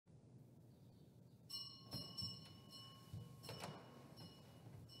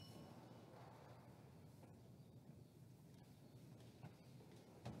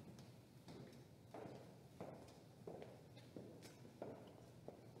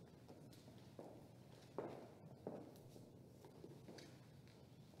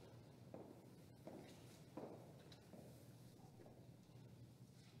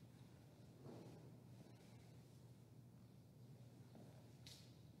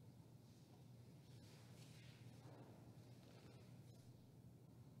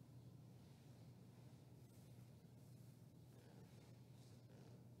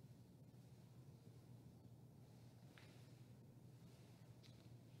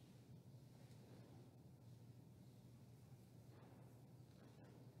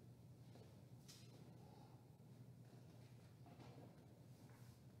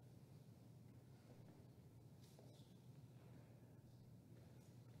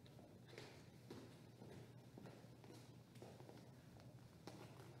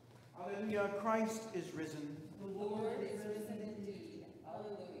Hallelujah, Christ is risen. The Lord is risen indeed.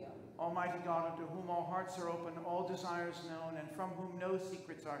 Hallelujah. Almighty God, unto whom all hearts are open, all desires known, and from whom no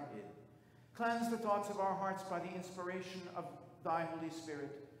secrets are hid, cleanse the thoughts of our hearts by the inspiration of thy Holy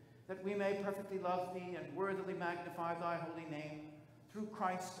Spirit, that we may perfectly love thee and worthily magnify thy holy name, through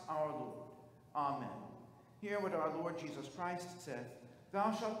Christ our Lord. Amen. Hear what our Lord Jesus Christ saith: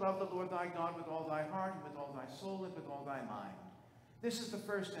 Thou shalt love the Lord thy God with all thy heart, and with all thy soul, and with all thy mind. This is the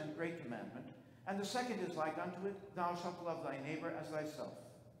first and great commandment, and the second is like unto it: Thou shalt love thy neighbor as thyself.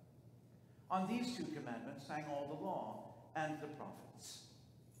 On these two commandments hang all the law and the prophets.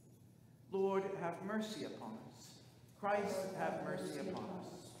 Lord, have mercy upon us. Christ, have mercy upon us.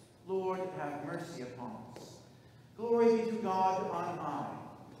 Lord, have mercy upon us. Glory be to God on high,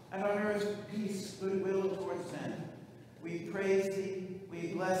 and on earth peace, goodwill towards men. We praise thee, we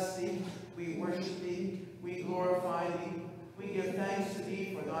bless thee, we worship thee, we glorify thee, we give thanks to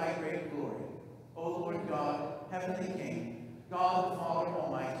thee for thy great glory. O Lord God, heavenly King, God the Father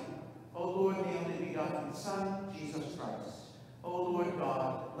Almighty, O Lord, the only begotten Son, Jesus Christ, O Lord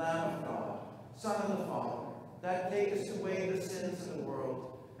God, Lamb of God, Son of the Father, that takest away the sins of the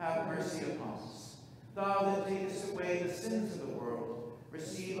world, have mercy upon us. Thou that takest away the sins of the world,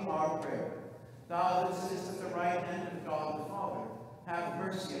 receive our prayer. Thou that sittest at the right hand of God the Father, have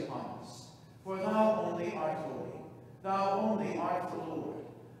mercy upon us. For thou only art holy. Thou only art the Lord.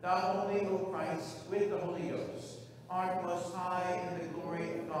 Thou only, O Christ, with the Holy Ghost, art most high in the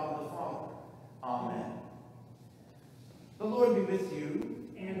glory of God the Father. Amen. The Lord be with you.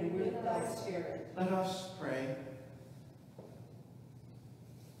 And with thy spirit. Let us pray.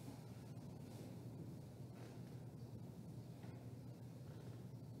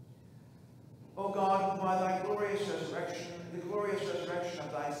 O God, who by thy glorious resurrection, the glorious resurrection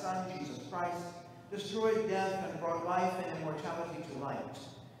of thy Son, Jesus Christ, destroyed death and brought life and immortality to light,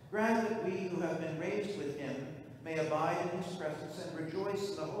 grant that we who have been raised with him may abide in his presence and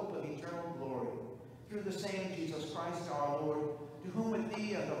rejoice in the hope of eternal glory. Through the same Jesus Christ our Lord, to whom with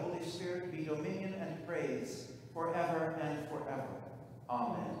thee and the Holy Spirit be dominion and praise forever and forever.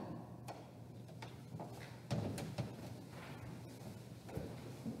 Amen.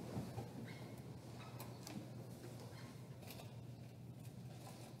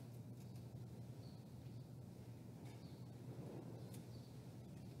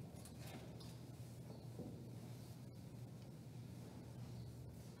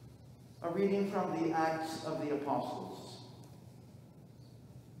 A reading from the Acts of the Apostles.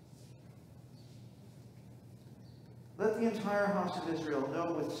 Let the entire house of Israel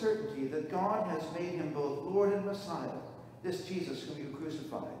know with certainty that God has made him both Lord and Messiah, this Jesus whom you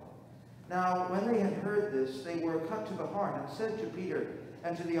crucified. Now, when they had heard this, they were cut to the heart and said to Peter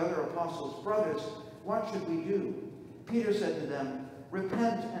and to the other apostles, Brothers, what should we do? Peter said to them,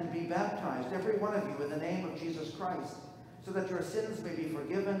 Repent and be baptized, every one of you, in the name of Jesus Christ, so that your sins may be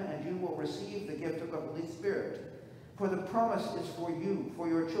forgiven and you will receive the gift of the Holy Spirit. For the promise is for you, for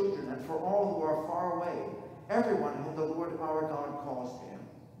your children, and for all who are far away, everyone whom the Lord our God calls to him.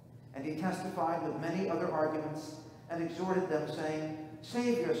 And he testified with many other arguments and exhorted them, saying,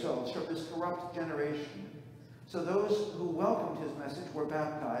 Save yourselves from this corrupt generation. So those who welcomed his message were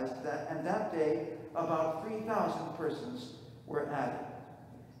baptized, and that day about 3,000 persons were added.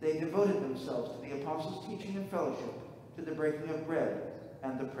 They devoted themselves to the apostles' teaching and fellowship, to the breaking of bread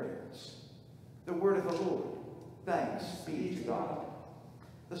and the prayers. The word of the Lord. Thanks be to God.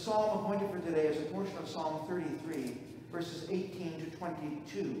 The psalm appointed for today is a portion of Psalm 33, verses 18 to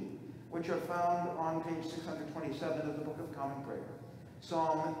 22, which are found on page 627 of the Book of Common Prayer.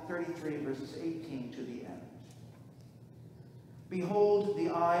 Psalm 33, verses 18 to the end. Behold, the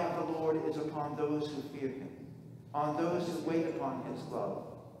eye of the Lord is upon those who fear him, on those who wait upon his love,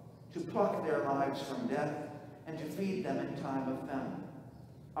 to pluck their lives from death, and to feed them in time of famine.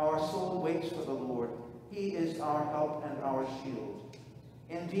 Our soul waits for the Lord. He is our help and our shield.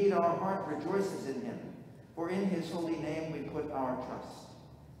 Indeed, our heart rejoices in him, for in his holy name we put our trust.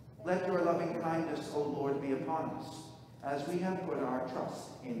 Let your loving kindness, O Lord, be upon us, as we have put our trust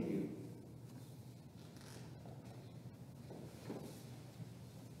in you.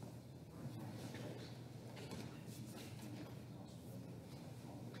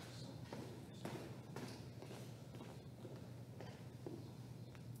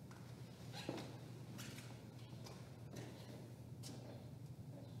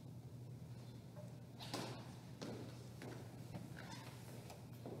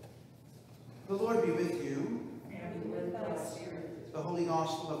 The Lord be with you. And with thy spirit. The Holy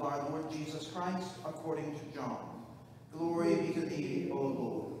Gospel of our Lord Jesus Christ according to John. Glory be to thee, O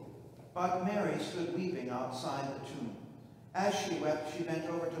Lord. But Mary stood weeping outside the tomb. As she wept, she bent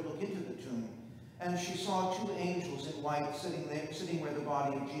over to look into the tomb, and she saw two angels in white sitting where the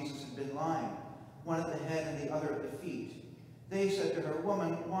body of Jesus had been lying, one at the head and the other at the feet. They said to her,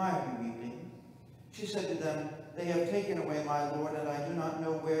 "Woman, why are you weeping?" She said to them, "They have taken away my Lord, and I do not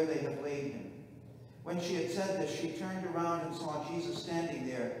know where they have laid him." When she had said this, she turned around and saw Jesus standing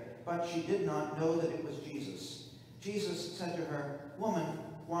there, but she did not know that it was Jesus. Jesus said to her, "Woman,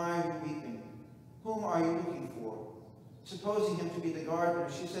 why are you weeping? Whom are you looking for?" Supposing him to be the gardener,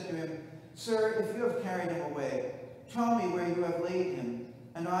 she said to him, "Sir, if you have carried him away, tell me where you have laid him,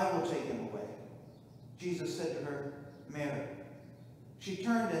 and I will take him away." Jesus said to her, "Mary." She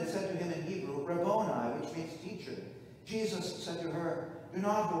turned and said to him in Hebrew, "Rabboni," which means teacher. Jesus said to her, "Do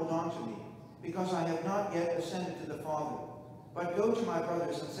not hold on to me, because I have not yet ascended to the Father. But go to my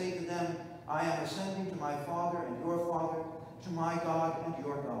brothers and say to them, I am ascending to my Father and your Father, to my God and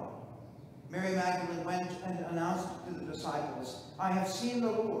your God." Mary Magdalene went and announced to the disciples, "I have seen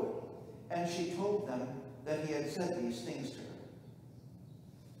the Lord." And she told them that he had said these things to her.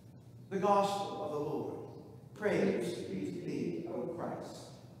 The Gospel of the Lord. Praise be to thee, O Christ.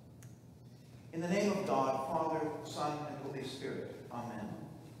 In the name of God, Father, Son, and Holy Spirit. Amen.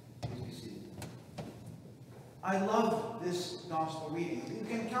 Please be seated. I love this Gospel reading. You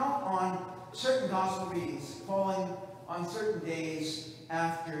can count on certain Gospel readings falling on certain days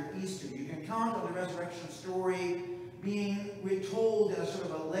after Easter. You can count on the resurrection story being retold in a sort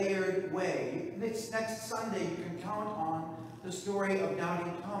of a layered way. Next Sunday, you can count on the story of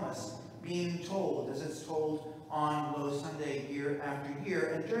doubting Thomas being told, as it's told on Low Sunday year after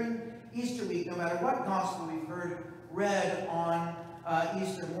year. And during Easter week, no matter what Gospel we've heard read on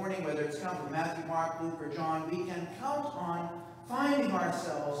Easter morning, whether it's come from Matthew, Mark, Luke, or John, we can count on finding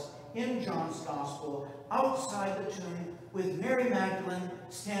ourselves in John's Gospel outside the tomb with Mary Magdalene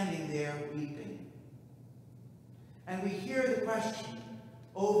standing there weeping. And we hear the question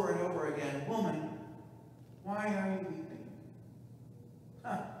over and over again, "Woman, why are you weeping?"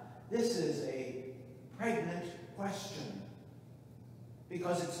 This is a pregnant question,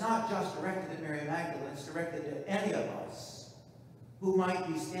 because it's not just directed at Mary Magdalene, it's directed at any of us who might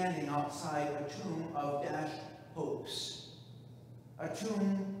be standing outside a tomb of dashed hopes, a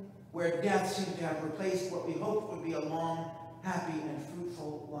tomb where death seemed to have replaced what we hoped would be a long, happy, and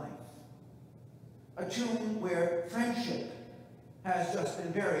fruitful life. A tomb where friendship has just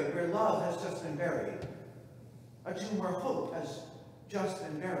been buried, where love has just been buried. A tomb where hope has just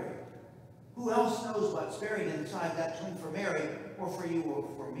been buried. Who else knows what's buried inside that tomb for Mary, or for you, or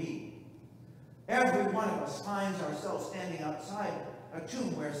for me? Every one of us finds ourselves standing outside a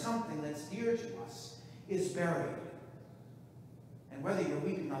tomb where something that's dear to us is buried. And whether you're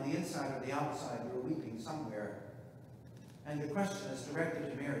weeping on the inside or the outside, you're weeping somewhere. And the question that's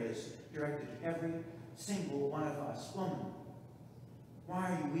directed to Mary is directed to every single one of us. "Woman, why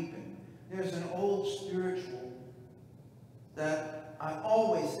are you weeping?" There's an old spiritual that I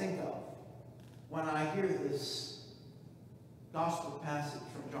always think of when I hear this gospel passage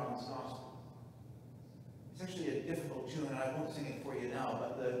from John's Gospel. It's actually a difficult tune, and I won't sing it for you now,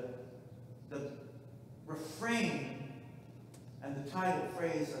 but the refrain and the title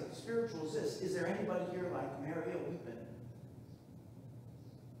phrase of the spiritual is this: "Is there anybody here like Mary a-weeping?"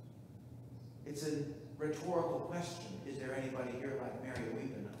 It's a rhetorical question. Is there anybody here like Mary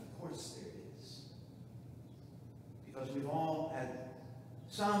a-weeping? Of course there is. Because we've all had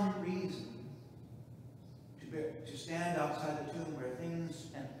some reason to stand outside the tomb where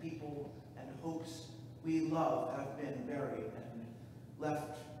things and people and hopes we love have been buried and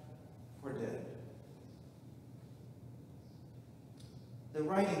left for dead.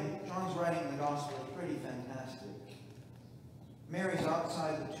 John's writing in the Gospel is pretty fantastic. Mary's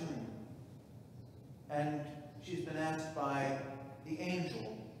outside the tomb, and she's been asked by the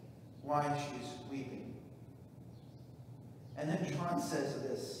angel why she's weeping. And then John says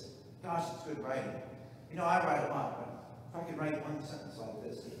this. Gosh, it's good writing. You know, I write a lot, but if I could write one sentence like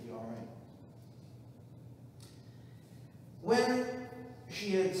this, it'd be all right. When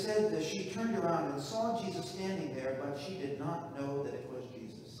she had said this, she turned around and saw Jesus standing there, but she did not know that it was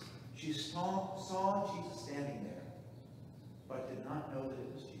Jesus. She saw Jesus standing there, but did not know that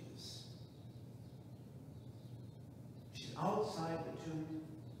it was Jesus. She's outside the tomb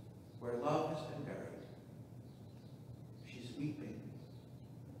where love has been buried. She's weeping.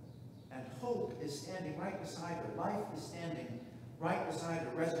 And hope is standing right beside her. Life is standing right beside her.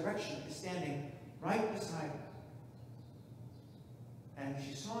 Resurrection is standing right beside her. And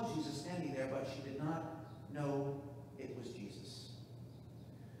she saw Jesus standing there, but she did not know it was Jesus.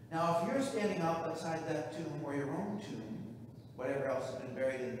 Now, if you're standing outside that tomb, or your own tomb, whatever else has been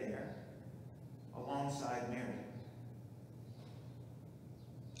buried in there, alongside Mary,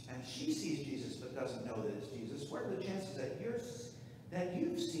 and she sees Jesus but doesn't know that it's Jesus, what are the chances that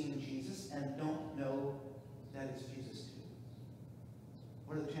you've seen Jesus and don't know that it's Jesus too?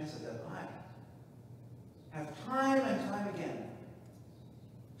 What are the chances that I have time and time again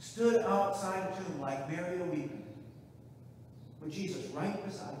stood outside a tomb like Mary a weeping, with Jesus right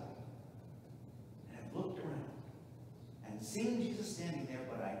beside me, and have looked around and seen Jesus standing there,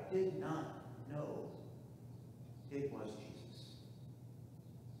 but I did not know it was Jesus.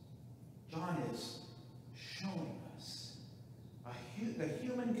 John is showing us the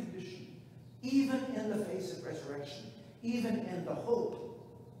human condition, even in the face of resurrection, even in the hope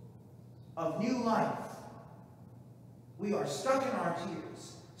of new life. We are stuck in our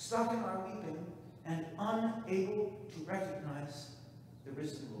tears, stuck in our weeping, and unable to recognize the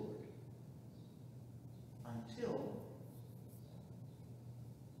risen Lord until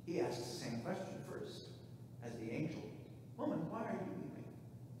he asks the same question first as the angel. Woman, why are you weeping?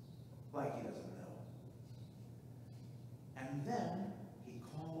 Like he doesn't know. And then he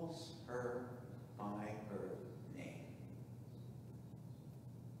calls her by her name.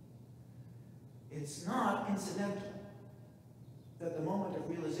 It's not incidental that the moment of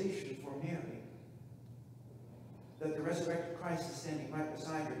realization for Mary that the resurrected Christ is standing right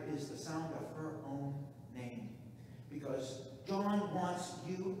beside her is the sound of her own name. Because John wants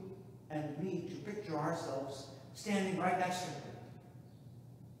you and me to picture ourselves standing right next to her.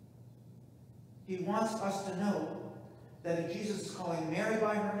 He wants us to know that if Jesus is calling Mary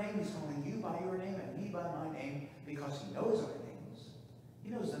by her name, he's calling you by your name and me by my name, because he knows our names. He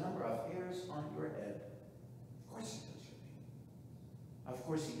knows the number of hairs on your head. Of course he knows your name. Of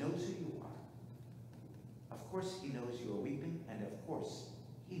course he knows who you are. Of course he knows you are weeping, and of course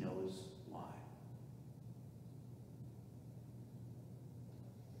he knows why.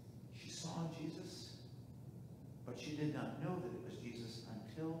 She saw Jesus, but she did not know that it was Jesus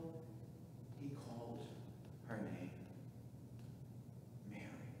until he called her name. Mary.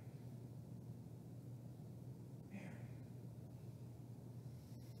 Mary.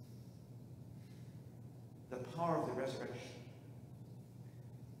 The power of the resurrection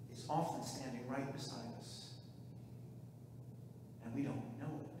is often standing right beside us, and we don't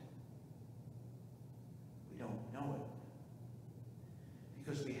know it. We don't know it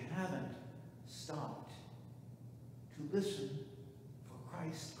because we haven't stopped to listen for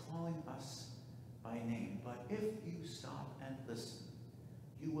Christ calling us by name. But if you stop and listen,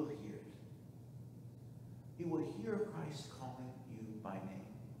 you will hear it. You will hear Christ calling you by name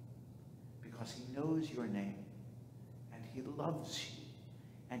because he knows your name and he loves you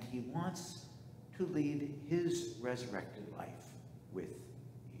and he wants to lead his resurrected life with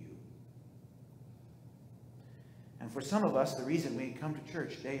you. And for some of us, the reason we come to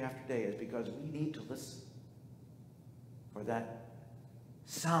church day after day is because we need to listen for that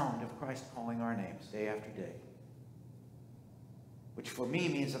sound of Christ calling our names day after day. Which for me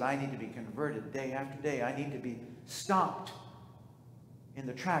means that I need to be converted day after day. I need to be stopped in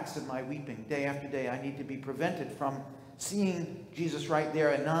the tracks of my weeping day after day. I need to be prevented from seeing Jesus right there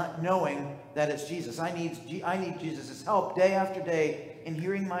and not knowing that it's Jesus. I need Jesus' help day after day in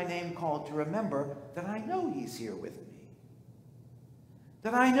hearing my name called to remember that I know he's here with me.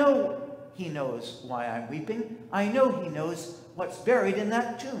 That I know he knows why I'm weeping. I know he knows what's buried in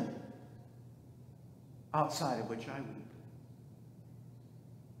that tomb outside of which I weep.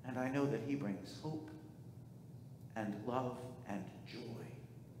 And I know that he brings hope and love and joy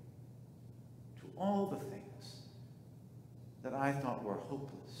to all the things that I thought were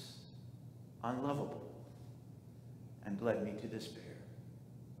hopeless, unlovable, and led me to despair.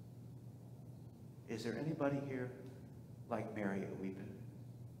 Is there anybody here like Mary a weeping?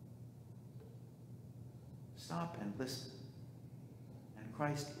 Stop and listen. And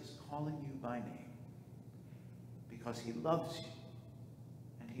Christ is calling you by name because he loves you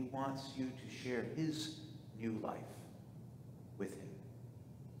and he wants you to share his new life with him.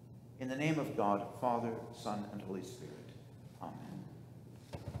 In the name of God, Father, Son, and Holy Spirit. Amen.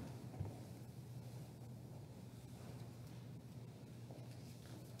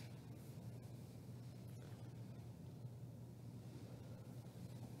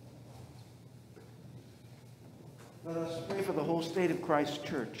 Let us pray for the whole state of Christ's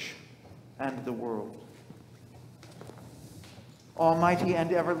church and the world. Almighty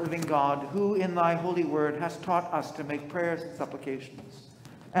and ever-living God, who in thy holy word hast taught us to make prayers and supplications,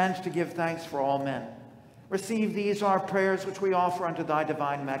 and to give thanks for all men, receive these our prayers which we offer unto thy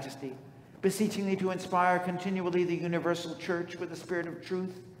divine majesty, beseeching thee to inspire continually the universal church with the spirit of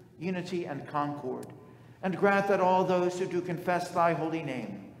truth, unity, and concord, and grant that all those who do confess thy holy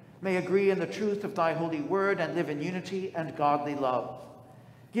name may agree in the truth of thy holy word and live in unity and godly love.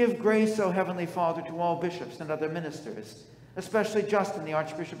 Give grace, O Heavenly Father, to all bishops and other ministers, especially Justin, the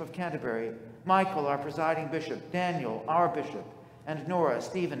Archbishop of Canterbury, Michael, our presiding bishop, Daniel, our bishop, and Nora,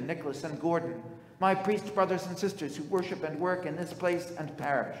 Stephen, Nicholas, and Gordon, my priest brothers and sisters who worship and work in this place and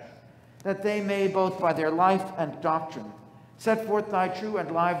parish, that they may, both by their life and doctrine, set forth thy true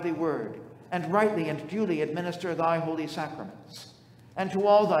and lively word, and rightly and duly administer thy holy sacraments. And to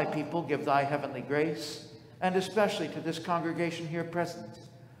all thy people give thy heavenly grace, and especially to this congregation here present,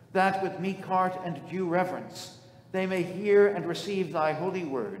 that with meek heart and due reverence they may hear and receive thy holy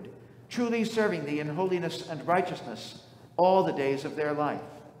word, truly serving thee in holiness and righteousness all the days of their life.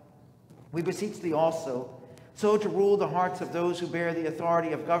 We beseech thee also so to rule the hearts of those who bear the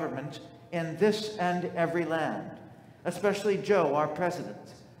authority of government in this and every land, especially Joe, our president,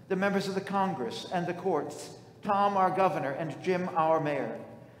 the members of the Congress and the courts, Tom, our governor, and Jim, our mayor,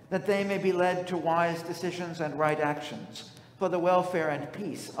 that they may be led to wise decisions and right actions for the welfare and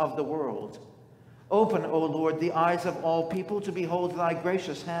peace of the world. Open, O Lord, the eyes of all people to behold thy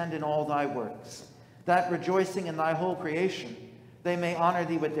gracious hand in all thy works, that rejoicing in thy whole creation, they may honor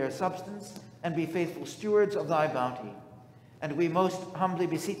thee with their substance and be faithful stewards of thy bounty. And we most humbly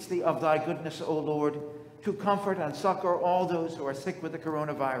beseech thee of thy goodness, O Lord, to comfort and succor all those who are sick with the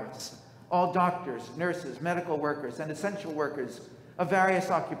coronavirus, all doctors, nurses, medical workers, and essential workers of various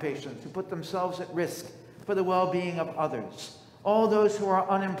occupations who put themselves at risk for the well-being of others, all those who are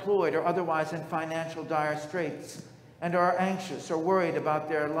unemployed or otherwise in financial dire straits and are anxious or worried about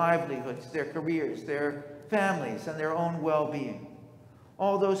their livelihoods, their careers, their families, and their own well-being,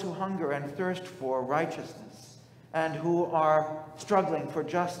 all those who hunger and thirst for righteousness and who are struggling for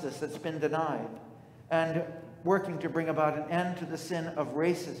justice that's been denied, and working to bring about an end to the sin of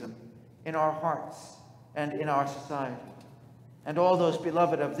racism in our hearts and in our society, and all those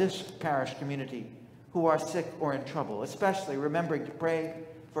beloved of this parish community who are sick or in trouble, especially remembering to pray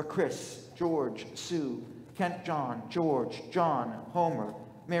for Chris, George, Sue, Kent John, George, John, Homer,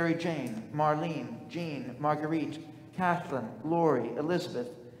 Mary Jane, Marlene, Jean, Marguerite, Kathleen, Lori, Elizabeth,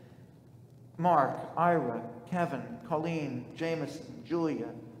 Mark, Ira, Kevin, Colleen, Jameson, Julia,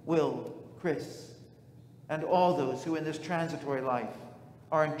 Will, Chris, and all those who in this transitory life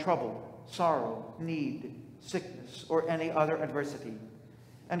are in trouble, sorrow, need, sickness, or any other adversity.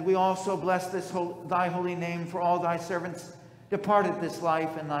 And we also bless thy holy name for all thy servants departed this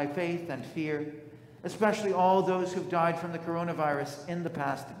life in thy faith and fear, especially all those who've died from the coronavirus in the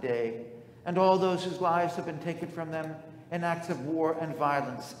past day, and all those whose lives have been taken from them in acts of war and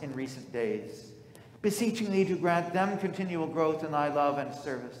violence in recent days, beseeching thee to grant them continual growth in thy love and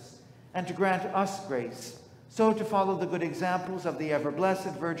service, and to grant us grace, so to follow the good examples of the ever-blessed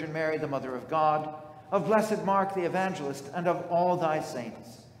Virgin Mary, the Mother of God, of blessed Mark the Evangelist, and of all thy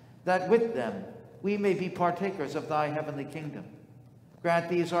saints, that with them we may be partakers of thy heavenly kingdom. Grant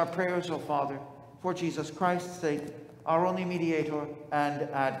these our prayers, O Father, for Jesus Christ's sake, our only mediator and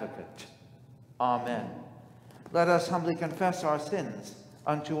advocate. Amen. Let us humbly confess our sins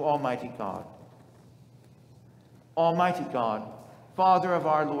unto Almighty God. Almighty God, Father of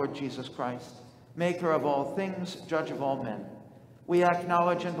our Lord Jesus Christ, maker of all things, judge of all men, we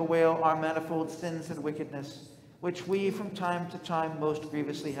acknowledge and bewail our manifold sins and wickedness, which we from time to time most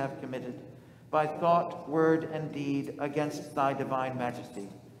grievously have committed, by thought, word, and deed against thy divine majesty,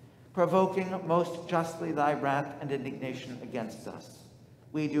 provoking most justly thy wrath and indignation against us.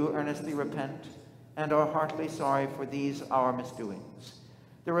 We do earnestly repent and are heartily sorry for these our misdoings.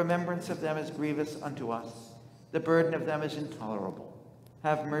 The remembrance of them is grievous unto us. The burden of them is intolerable.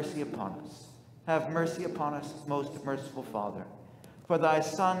 Have mercy upon us. Have mercy upon us, most merciful Father. For thy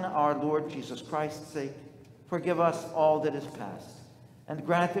Son, our Lord Jesus Christ's sake, forgive us all that is past, and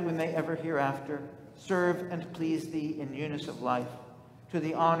grant that we may ever hereafter serve and please thee in newness of life, to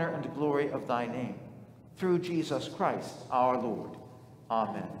the honor and glory of thy name, through Jesus Christ our Lord.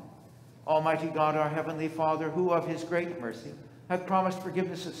 Amen. Almighty God, our heavenly Father, who of his great mercy hath promised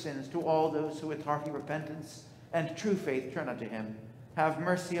forgiveness of sins to all those who with hearty repentance and true faith turn unto him, have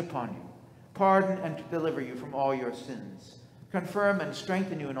mercy upon you, pardon and deliver you from all your sins, confirm and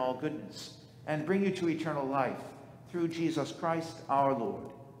strengthen you in all goodness, and bring you to eternal life, through Jesus Christ our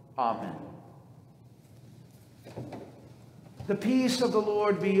Lord. Amen. The peace of the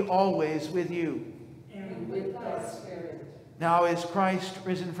Lord be always with you. And with thy spirit. Now is Christ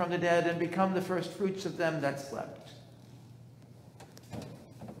risen from the dead and become the first fruits of them that slept.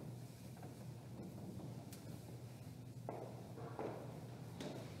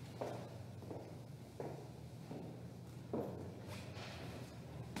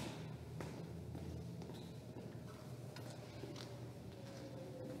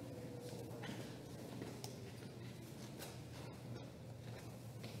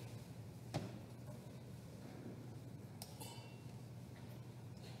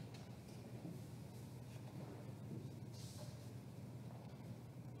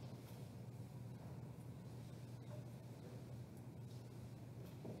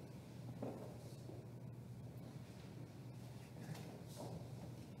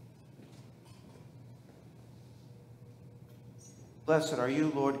 Blessed are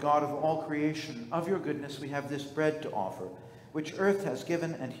you, Lord God of all creation. Of your goodness we have this bread to offer, which earth has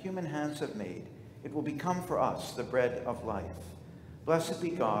given and human hands have made. It will become for us the bread of life. Blessed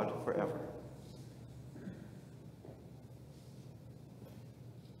be God forever.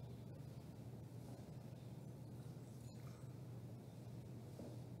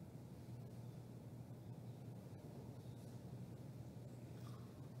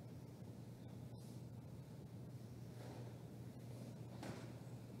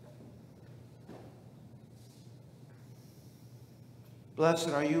 Blessed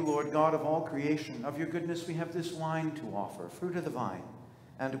are you, Lord God of all creation. Of your goodness we have this wine to offer, fruit of the vine,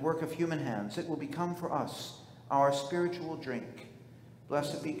 and work of human hands. It will become for us our spiritual drink.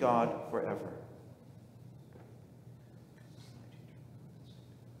 Blessed be God forever.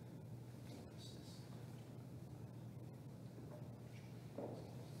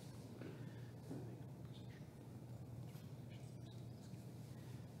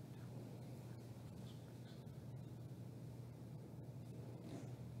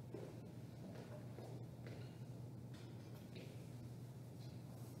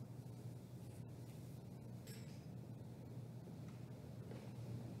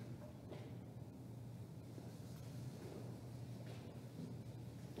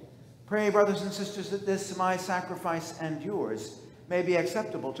 Pray, brothers and sisters, that this my sacrifice and yours may be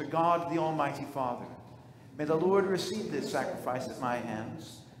acceptable to God, the Almighty Father. May the Lord receive this sacrifice at my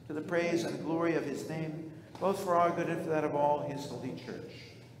hands, to the praise and glory of his name, both for our good and for that of all his holy church.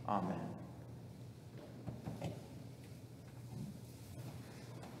 Amen.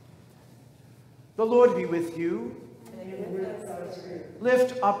 The Lord be with you. And with thy spirit.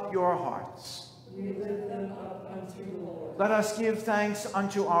 Lift up your hearts. We lift them up unto the Lord. Let us give thanks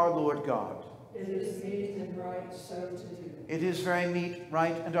unto our Lord God. It is meet and right so to do. It is very meet,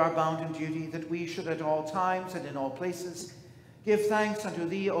 right, and our bounden duty that we should at all times and in all places give thanks unto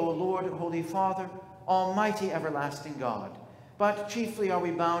thee, O Lord, Holy Father, almighty everlasting God. But chiefly are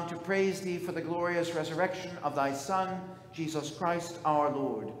we bound to praise thee for the glorious resurrection of thy Son, Jesus Christ our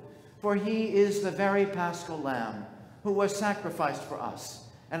Lord. For he is the very paschal Lamb, who was sacrificed for us,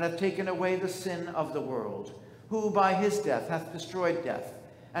 and hath taken away the sin of the world, who by his death hath destroyed death,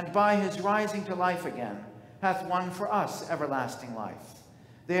 and by his rising to life again hath won for us everlasting life.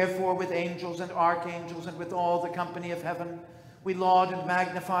 Therefore with angels and archangels and with all the company of heaven, we laud and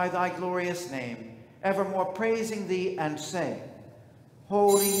magnify thy glorious name, evermore praising thee and saying,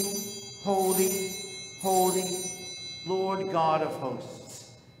 Holy, holy, holy, Lord God of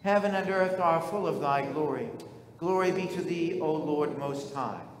hosts, heaven and earth are full of thy glory. Glory be to thee, O Lord Most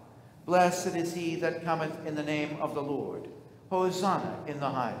High. Blessed is he that cometh in the name of the Lord. Hosanna in the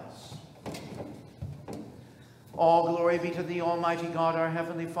highest. All glory be to thee, Almighty God, our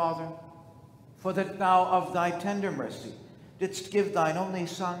heavenly Father, for that thou of thy tender mercy didst give thine only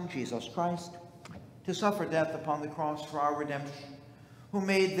Son, Jesus Christ, to suffer death upon the cross for our redemption, who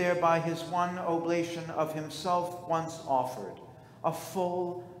made thereby his one oblation of himself once offered, a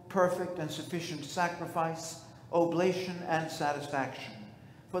full, perfect, and sufficient sacrifice, oblation and satisfaction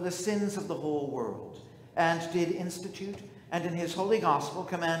for the sins of the whole world, and did institute and in his holy gospel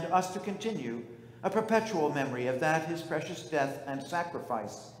command us to continue a perpetual memory of that his precious death and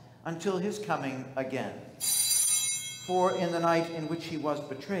sacrifice until his coming again. For in the night in which he was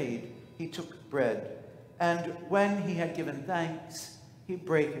betrayed, he took bread, and when he had given thanks, he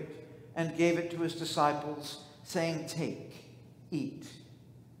brake it and gave it to his disciples, saying, Take, eat.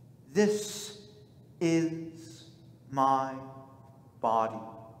 This is my body,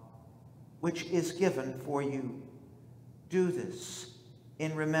 which is given for you. Do this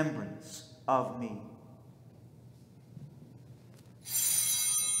in remembrance of me.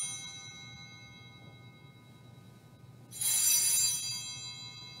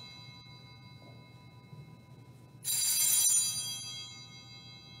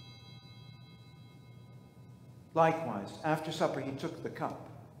 Likewise, after supper he took the cup,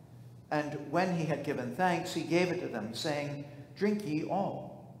 and when he had given thanks, he gave it to them, saying, Drink ye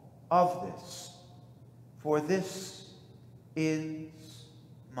all of this, for this is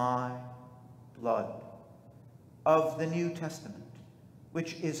my blood of the New Testament,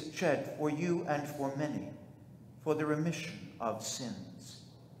 which is shed for you and for many for the remission of sins.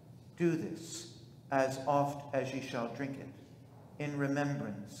 Do this as oft as ye shall drink it, in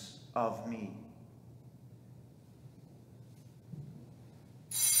remembrance of me.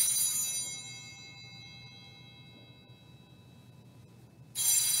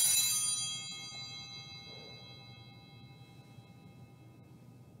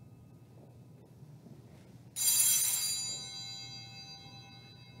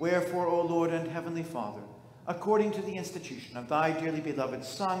 Wherefore, O Lord and Heavenly Father, according to the institution of thy dearly beloved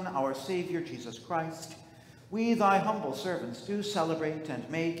Son, our Savior, Jesus Christ, we, thy humble servants, do celebrate and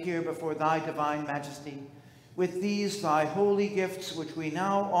make here before thy divine majesty, with these thy holy gifts which we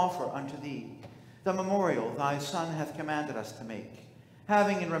now offer unto thee, the memorial thy Son hath commanded us to make,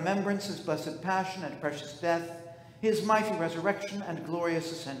 having in remembrance his blessed passion and precious death, his mighty resurrection and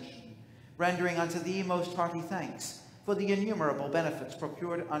glorious ascension, rendering unto thee most hearty thanks for the innumerable benefits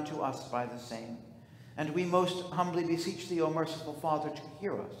procured unto us by the same. And we most humbly beseech thee, O merciful Father, to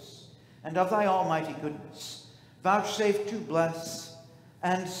hear us, and of thy almighty goodness, vouchsafe to bless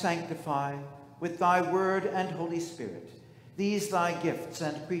and sanctify with thy word and Holy Spirit these thy gifts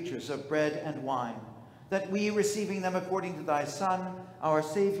and creatures of bread and wine, that we, receiving them according to thy Son, our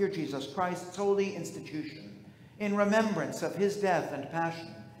Savior, Jesus Christ's holy institution, in remembrance of his death and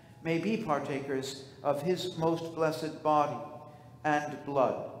passion, may be partakers of his most blessed body and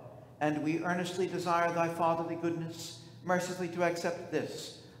blood. And we earnestly desire thy fatherly goodness mercifully to accept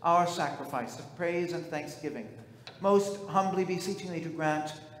this, our sacrifice of praise and thanksgiving, most humbly beseeching thee to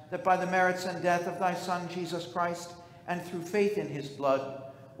grant that by the merits and death of thy Son, Jesus Christ, and through faith in his blood,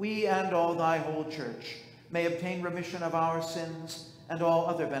 we and all thy whole church may obtain remission of our sins and all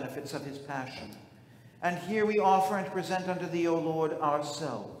other benefits of his passion. And here we offer and present unto thee, O Lord,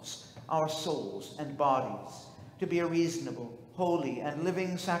 ourselves, our souls and bodies, to be a reasonable, holy, and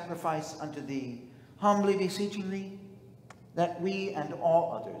living sacrifice unto thee, humbly beseeching thee that we and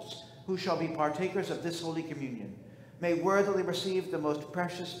all others who shall be partakers of this holy communion may worthily receive the most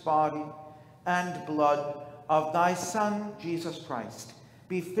precious body and blood of thy Son, Jesus Christ,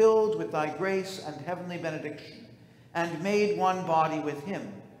 be filled with thy grace and heavenly benediction, and made one body with him,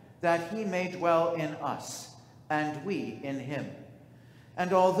 that he may dwell in us, and we in him.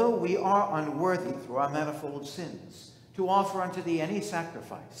 And although we are unworthy through our manifold sins to offer unto thee any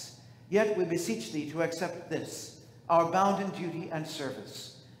sacrifice, yet we beseech thee to accept this, our bounden duty and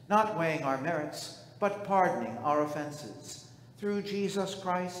service, not weighing our merits, but pardoning our offenses, through Jesus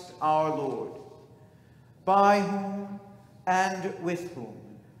Christ our Lord, by whom and with whom,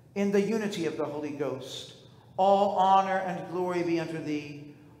 in the unity of the Holy Ghost, all honor and glory be unto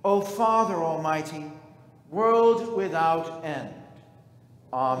thee, O Father Almighty, world without end.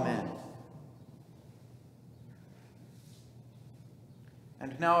 Amen.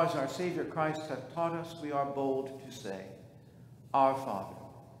 And now, as our Savior Christ hath taught us, we are bold to say, Our Father,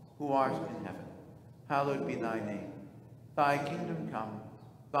 who art in heaven, hallowed be thy name. Thy kingdom come,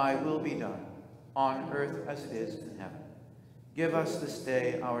 thy will be done, on earth as it is in heaven. Give us this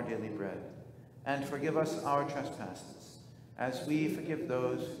day our daily bread, and forgive us our trespasses, as we forgive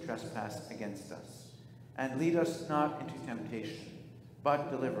those who trespass against us. And lead us not into temptation,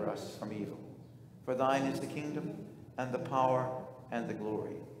 but deliver us from evil. For thine is the kingdom, and the power, and the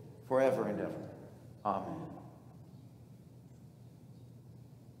glory, forever and ever. Amen.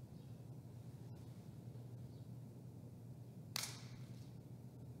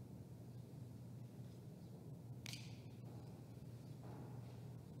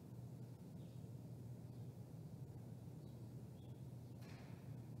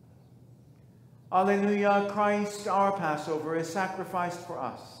 Alleluia, Christ our Passover is sacrificed for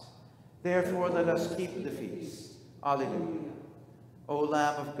us. Therefore let us keep the feast. Alleluia. O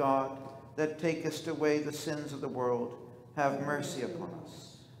Lamb of God, that takest away the sins of the world, have mercy upon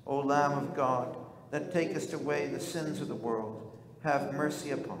us. O Lamb of God, that takest away the sins of the world, have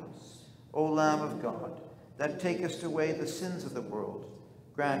mercy upon us. O Lamb of God, that takest away the sins of the world,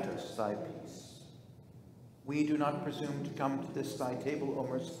 grant us thy peace. We do not presume to come to this thy table, O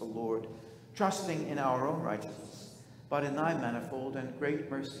merciful Lord, trusting in our own righteousness, but in thy manifold and great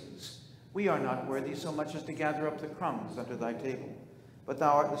mercies. We are not worthy so much as to gather up the crumbs under thy table, but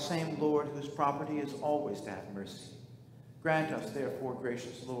thou art the same Lord whose property is always to have mercy. Grant us, therefore,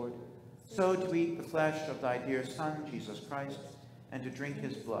 gracious Lord, so to eat the flesh of thy dear Son, Jesus Christ, and to drink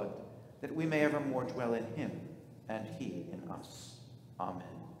his blood, that we may evermore dwell in him, and he in us. Amen.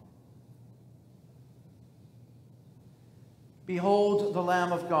 Behold the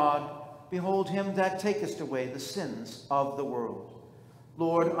Lamb of God. Behold him that takest away the sins of the world.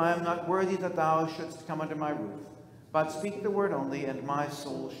 Lord, I am not worthy that thou shouldst come under my roof, but speak the word only, and my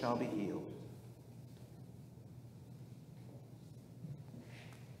soul shall be healed.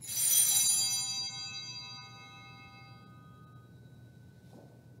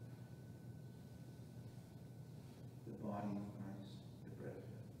 The body of Christ, the bread.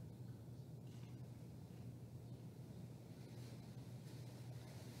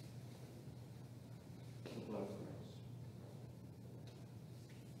 The blood of Christ.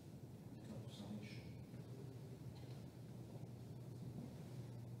 The salvation.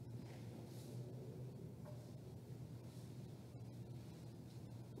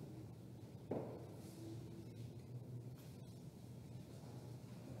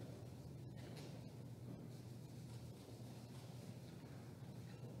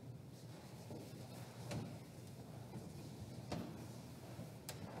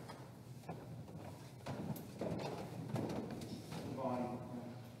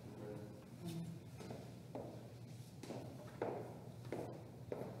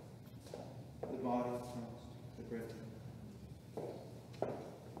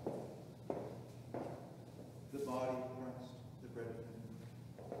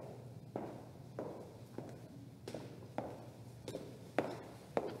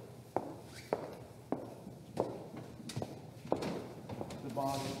 the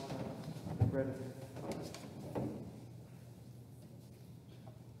body, the bread of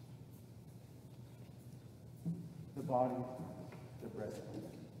the body, the bread.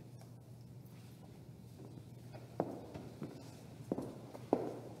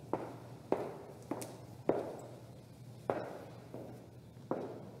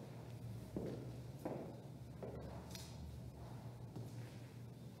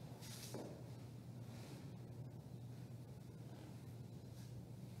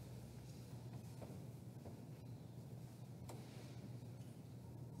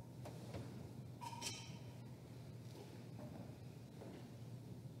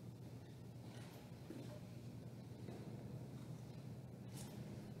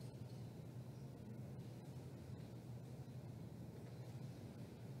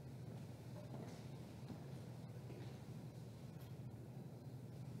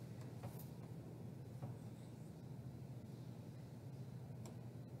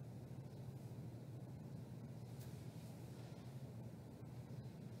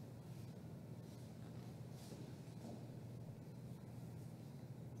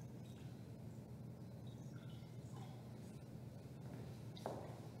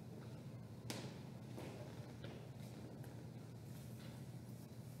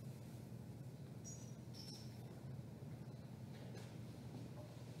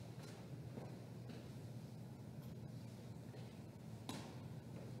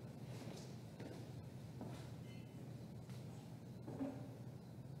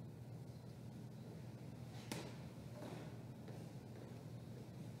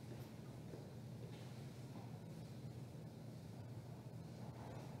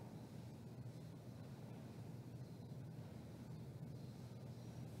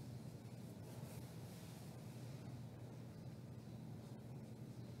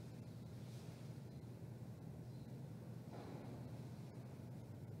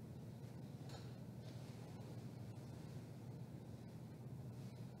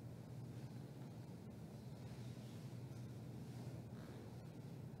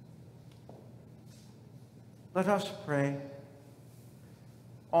 Let us pray.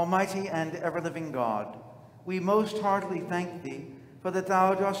 Almighty and ever-living God, we most heartily thank thee for that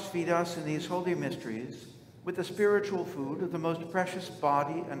thou dost feed us in these holy mysteries with the spiritual food of the most precious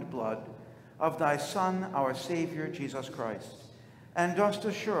body and blood of thy Son, our Savior, Jesus Christ, and dost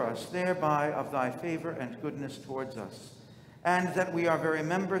assure us thereby of thy favor and goodness towards us, and that we are very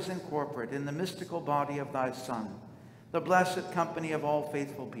members incorporate in the mystical body of thy Son, the blessed company of all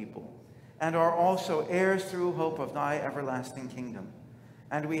faithful people, and are also heirs through hope of thy everlasting kingdom.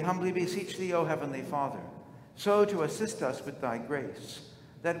 And we humbly beseech thee, O Heavenly Father, so to assist us with thy grace,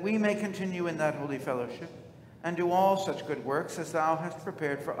 that we may continue in that holy fellowship, and do all such good works as thou hast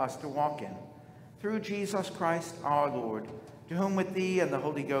prepared for us to walk in. Through Jesus Christ our Lord, to whom with thee and the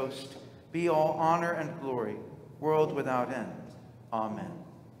Holy Ghost be all honor and glory, world without end. Amen.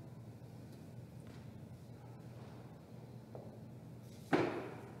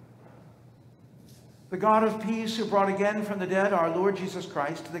 The God of peace, who brought again from the dead our Lord Jesus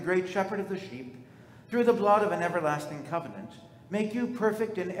Christ, the great shepherd of the sheep, through the blood of an everlasting covenant, make you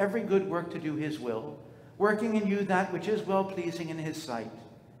perfect in every good work to do his will, working in you that which is well-pleasing in his sight.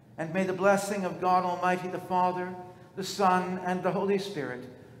 And may the blessing of God Almighty, the Father, the Son, and the Holy Spirit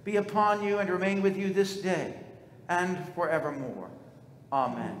be upon you and remain with you this day and forevermore.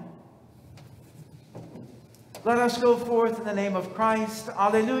 Amen. Let us go forth in the name of Christ.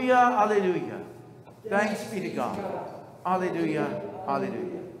 Alleluia, alleluia. Thanks be to God. Alleluia, alleluia.